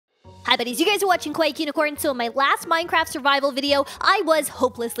Hi buddies, you guys are watching Kawaii Kunicorn. So in my last Minecraft survival video, I was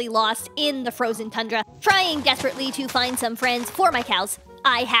hopelessly lost in the frozen tundra, trying desperately to find some friends for my cows.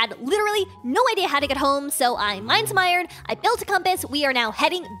 I had literally no idea how to get home, so I mined some iron, I built a compass, we are now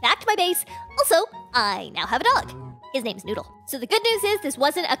heading back to my base. Also, I now have a dog. His name's Noodle. So the good news is this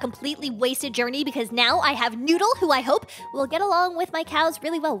wasn't a completely wasted journey because now I have Noodle, who I hope will get along with my cows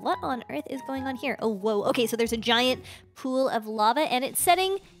really well. What on earth is going on here? Oh, whoa. Okay, so there's a giant pool of lava and it's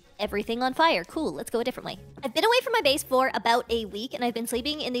setting everything on fire. Cool, let's go a different way. I've been away from my base for about a week and I've been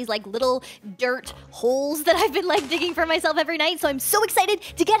sleeping in these like little dirt holes that I've been like digging for myself every night. So I'm so excited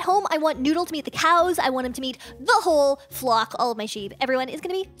to get home. I want Noodle to meet the cows. I want him to meet the whole flock, all of my sheep. Everyone is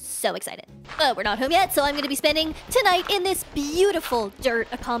gonna be so excited. But we're not home yet, so I'm gonna be spending tonight in this beautiful dirt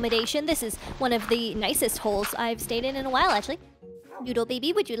accommodation. This is one of the nicest holes I've stayed in a while, actually. Noodle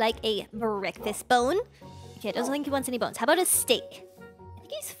baby, would you like a breakfast bone? Okay, I don't think he wants any bones. How about a steak?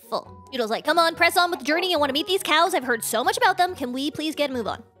 He's full. Noodle's like, come on, press on with the journey. I want to meet these cows. I've heard so much about them. Can we please get a move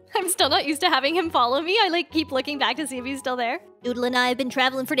on? I'm still not used to having him follow me. I like keep looking back to see if he's still there. Noodle and I have been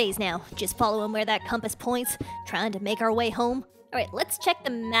traveling for days now. Just following where that compass points, trying to make our way home. All right, let's check the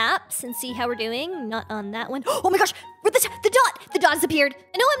maps and see how we're doing. Not on that one. Oh my gosh, the dot! The dot has appeared.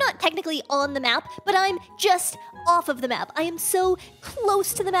 I know I'm not technically on the map, but I'm just off of the map. I am so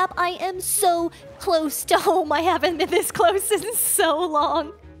close to the map. I am so close to home. I haven't been this close in so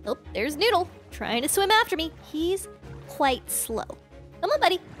long. Oh, there's Noodle trying to swim after me. He's quite slow. Come on,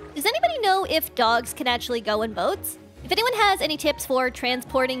 buddy. Does anybody know if dogs can actually go in boats? If anyone has any tips for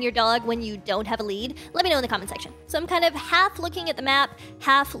transporting your dog when you don't have a lead, let me know in the comment section. So I'm kind of half looking at the map,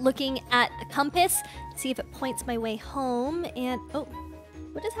 half looking at the compass to see if it points my way home. And, oh,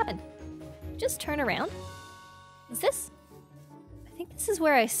 what just happened? Just turn around. Is this? I think this is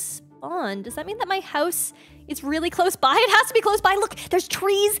where I spawned. Does that mean that my house is really close by? It has to be close by. Look, there's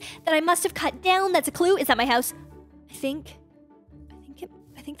trees that I must have cut down. That's a clue. Is that my house? I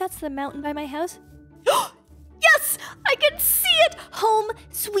think that's the mountain by my house. Yes! I can see it! Home,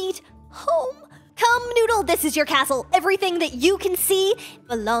 sweet home. Come, Noodle, this is your castle. Everything that you can see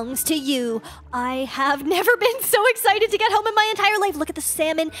belongs to you. I have never been so excited to get home in my entire life. Look at the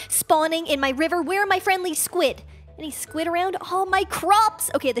salmon spawning in my river. Where are my friendly squid? Any squid around? Oh, my crops!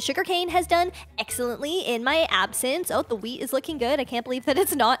 Okay, the sugarcane has done excellently in my absence. Oh, the wheat is looking good. I can't believe that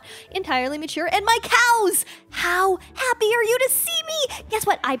it's not entirely mature. And my cows! How happy are you to see me? Guess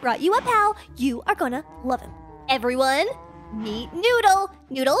what? I brought you a pal. You are gonna love him. Everyone, meet Noodle.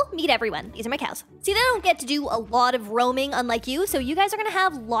 Noodle, meet everyone. These are my cows. See, they don't get to do a lot of roaming unlike you, so you guys are gonna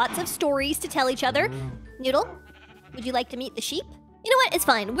have lots of stories to tell each other. Noodle, would you like to meet the sheep? You know what? It's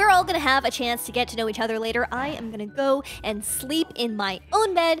fine. We're all gonna have a chance to get to know each other later. I am gonna go and sleep in my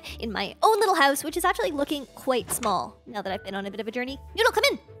own bed, in my own little house, which is actually looking quite small now that I've been on a bit of a journey. Noodle, come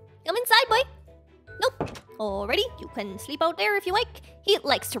in. Come inside, boy. Nope. Alrighty, you can sleep out there if you like. He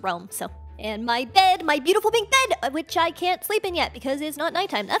likes to roam, so. And my bed, my beautiful pink bed, which I can't sleep in yet because it's not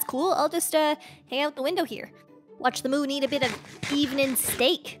nighttime. That's cool. I'll just hang out the window here. Watch the moon eat a bit of evening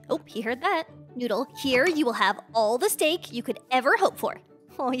steak. Oh, he heard that. Noodle, here you will have all the steak you could ever hope for.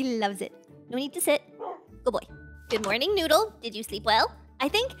 Oh, he loves it. No need to sit. Good boy. Good morning, Noodle. Did you sleep well? I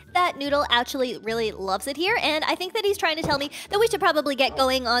think that Noodle actually really loves it here, and I think that he's trying to tell me that we should probably get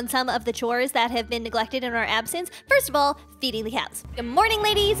going on some of the chores that have been neglected in our absence. First of all, feeding the cows. Good morning,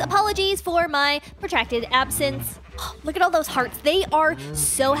 ladies. Apologies for my protracted absence. Oh, look at all those hearts. They are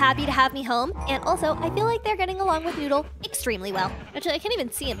so happy to have me home, and also, I feel like they're getting along with Noodle extremely well. Actually, I can't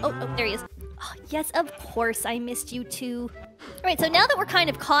even see him. Oh, there he is. Oh, yes, of course, I missed you too. All right, so now that we're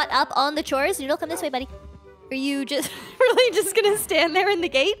kind of caught up on the chores, Noodle, come this way, buddy. Are you just really just gonna stand there in the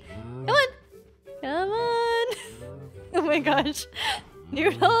gate? Come on. Come on. Oh my gosh.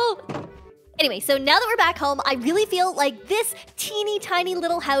 Noodle. Anyway, so now that we're back home, I really feel like this teeny tiny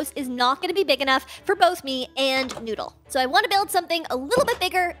little house is not gonna be big enough for both me and Noodle. So I want to build something a little bit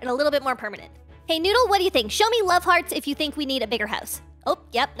bigger and a little bit more permanent. Hey, Noodle, what do you think? Show me love hearts if you think we need a bigger house. Oh,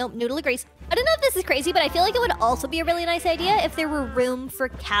 yep, nope, Noodle agrees. I don't know if this is crazy, but I feel like it would also be a really nice idea if there were room for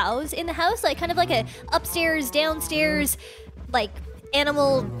cows in the house, like kind of like a upstairs, downstairs, like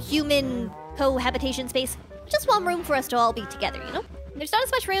animal, human cohabitation space. Just one room for us to all be together, you know? There's not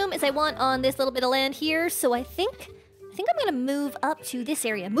as much room as I want on this little bit of land here, so I think I'm gonna move up to this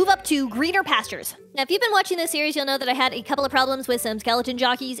area. Move up to greener pastures. Now, if you've been watching this series, you'll know that I had a couple of problems with some skeleton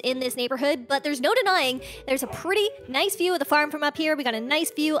jockeys in this neighborhood, but there's no denying there's a pretty nice view of the farm from up here. We got a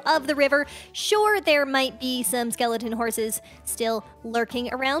nice view of the river. Sure, there might be some skeleton horses still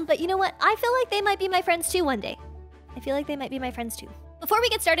lurking around, but you know what? I feel like they might be my friends too one day. I feel like they might be my friends too. Before we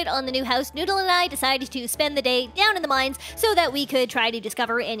get started on the new house, Noodle and I decided to spend the day down in the mines so that we could try to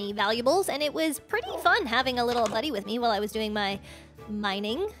discover any valuables, and it was pretty fun having a little buddy with me while I was doing my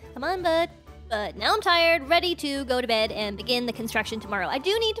mining. Come on, bud. But now I'm tired, ready to go to bed and begin the construction tomorrow. I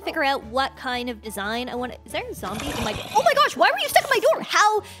do need to figure out what kind of design I want. Is there a zombie in my door? Oh my gosh, why were you stuck in my door?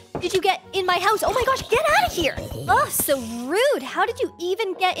 How did you get in my house? Oh my gosh, get out of here. Oh, so rude. How did you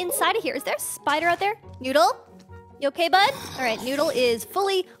even get inside of here? Is there a spider out there? Noodle? You okay, bud? All right, Noodle is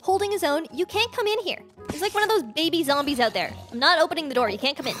fully holding his own. You can't come in here. He's like one of those baby zombies out there. I'm not opening the door. You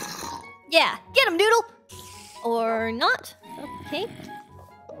can't come in. Yeah, get him, Noodle. Or not. Okay.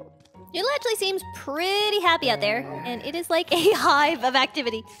 Noodle actually seems pretty happy out there, and it is like a hive of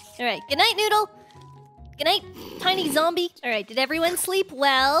activity. All right, good night, Noodle. Good night, tiny zombie. All right, did everyone sleep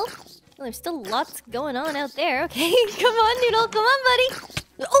well? Well, there's still lots going on out there. Okay, come on, Noodle. Come on, buddy.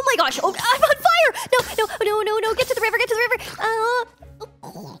 Oh my gosh, oh, I'm on fire! No, get to the river,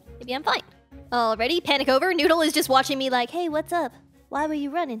 maybe I'm fine. Already, panic over. Noodle is just watching me like, hey, what's up? Why were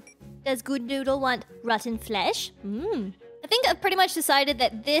you running? Does good Noodle want rotten flesh? I think I've pretty much decided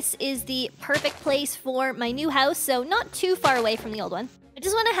that this is the perfect place for my new house, so not too far away from the old one. I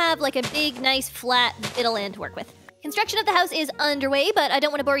just want to have like a big, nice, flat bit of land to work with. Construction of the house is underway, but I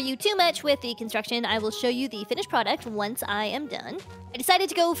don't want to bore you too much with the construction. I will show you the finished product once I am done. I decided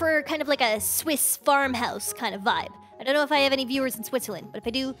to go for kind of like a Swiss farmhouse kind of vibe. I don't know if I have any viewers in Switzerland, but if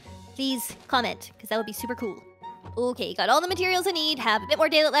I do, please comment, because that would be super cool. Okay, got all the materials I need, have a bit more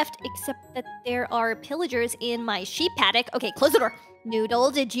daylight left, except that there are pillagers in my sheep paddock. Okay, close the door. Noodle,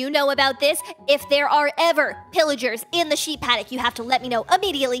 did you know about this? If there are ever pillagers in the sheep paddock, you have to let me know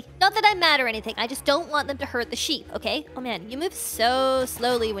immediately. Not that I'm mad or anything, I just don't want them to hurt the sheep, okay? Oh man, you move so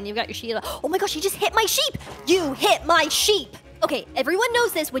slowly when you've got your sheep. Oh my gosh, you just hit my sheep! You hit my sheep! Okay, everyone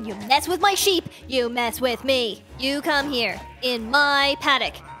knows this. When you mess with my sheep, you mess with me. You come here, in my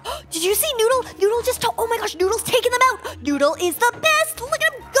paddock. Did you see Noodle? Noodle just oh my gosh, Noodle's taking them out. Noodle is the best. Look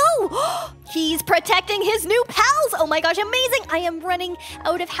at him go. He's protecting his new pals. Oh my gosh, amazing. I am running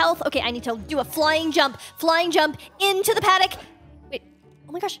out of health. Okay, I need to do a flying jump into the paddock. Wait,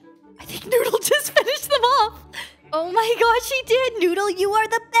 oh my gosh, I think Noodle just finished them off. Oh my gosh, he did. Noodle, you are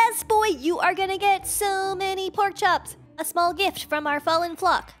the best boy. You are gonna get so many pork chops. A small gift from our fallen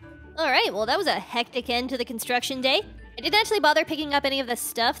flock. All right, well, that was a hectic end to the construction day. I didn't actually bother picking up any of the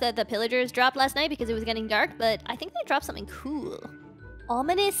stuff that the pillagers dropped last night because it was getting dark, but I think they dropped something cool.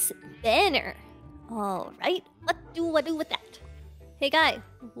 Ominous banner. All right, what do I do with that? Hey, guy,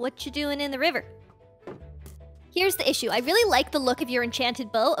 what you doing in the river? Here's the issue. I really like the look of your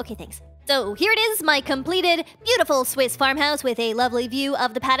enchanted bow. Okay, thanks. So here it is, my completed, beautiful Swiss farmhouse with a lovely view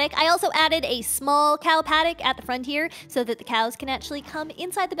of the paddock. I also added a small cow paddock at the front here so that the cows can actually come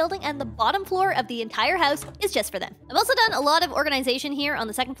inside the building, and the bottom floor of the entire house is just for them. I've also done a lot of organization here on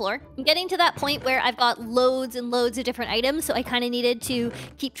the second floor. I'm getting to that point where I've got loads and loads of different items, so I kind of needed to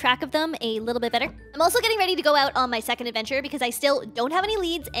keep track of them a little bit better. I'm also getting ready to go out on my second adventure because I still don't have any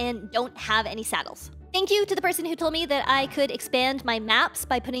leads and don't have any saddles. Thank you to the person who told me that I could expand my maps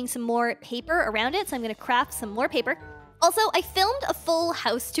by putting some more paper around it, so I'm going to craft some more paper. Also, I filmed a full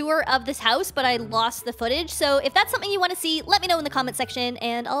house tour of this house, but I lost the footage, so if that's something you want to see, let me know in the comment section,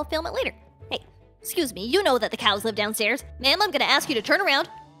 and I'll film it later. Hey, excuse me, you know that the cows live downstairs. Ma'am, I'm going to ask you to turn around.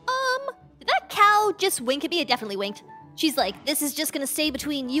 Did that cow just wink at me? It definitely winked. She's like, this is just going to stay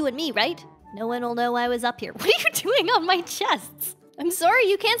between you and me, right? No one will know I was up here. What are you doing on my chests? I'm sorry,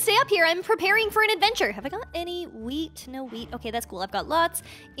 you can't stay up here. I'm preparing for an adventure. Have I got any wheat? No wheat. Okay, that's cool. I've got lots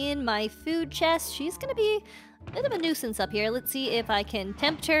in my food chest. She's gonna be a bit of a nuisance up here. Let's see if I can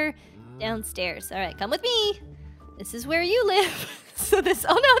tempt her downstairs. All right, come with me. This is where you live. Oh no,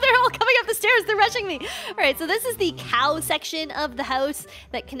 they're all coming up the stairs. They're rushing me. All right, so this is the cow section of the house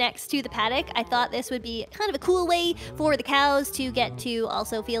that connects to the paddock. I thought this would be kind of a cool way for the cows to get to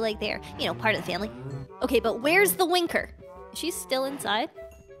also feel like they're, part of the family. Okay, but where's the winker? She's still inside.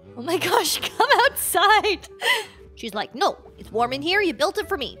 Oh my gosh, come outside. She's like, no, it's warm in here. You built it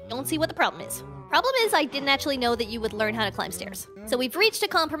for me. Don't see what the problem is. Problem is, I didn't actually know that you would learn how to climb stairs. So we've reached a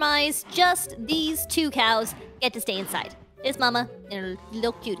compromise. Just these two cows get to stay inside. There's Mama and a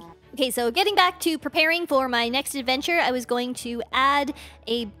little cutie. Okay, so getting back to preparing for my next adventure, I was going to add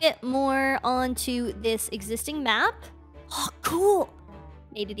a bit more onto this existing map. Oh, cool.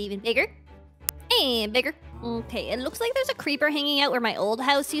 Made it even bigger. And bigger. Okay, it looks like there's a creeper hanging out where my old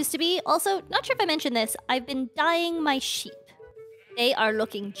house used to be. Also, not sure if I mentioned this, I've been dyeing my sheep. They are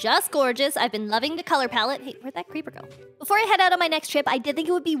looking just gorgeous. I've been loving the color palette. Hey, where'd that creeper go? Before I head out on my next trip, I did think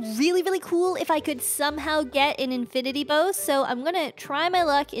it would be really, really cool if I could somehow get an infinity bow. So I'm gonna try my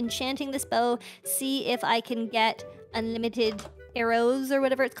luck enchanting this bow, see if I can get unlimited arrows or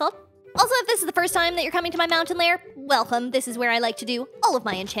whatever it's called. Also, if this is the first time that you're coming to my mountain lair, welcome. This is where I like to do all of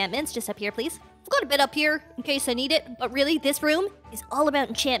my enchantments. Just up here, please. I've got a bit up here in case I need it, but really, this room is all about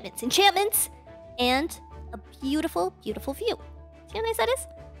enchantments. Enchantments and a beautiful, beautiful view. See how nice that is?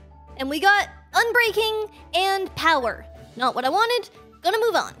 And we got unbreaking and power. Not what I wanted. Gonna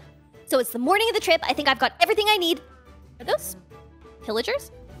move on. So it's the morning of the trip. I think I've got everything I need. Are those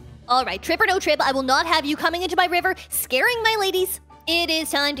pillagers? All right, trip or no trip, I will not have you coming into my river, scaring my ladies. It is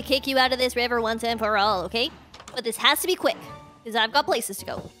time to kick you out of this river once and for all, okay? But this has to be quick, because I've got places to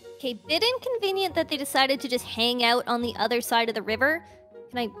go. Okay, bit inconvenient that they decided to just hang out on the other side of the river.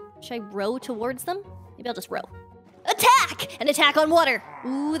 Should I row towards them? Maybe I'll just row. Attack! An attack on water.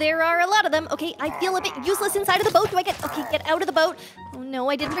 Ooh, there are a lot of them. Okay, I feel a bit useless inside of the boat. Okay, get out of the boat. Oh no,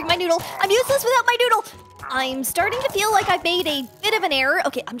 I didn't bring my noodle. I'm useless without my noodle. I'm starting to feel like I've made a bit of an error.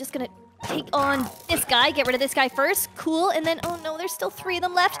 Okay, I'm just gonna take on this guy. Get rid of this guy first. Cool, and then, oh no, there's still 3 of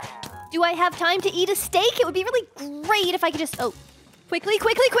them left. Do I have time to eat a steak? It would be really great if I could just,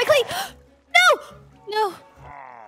 quickly. No!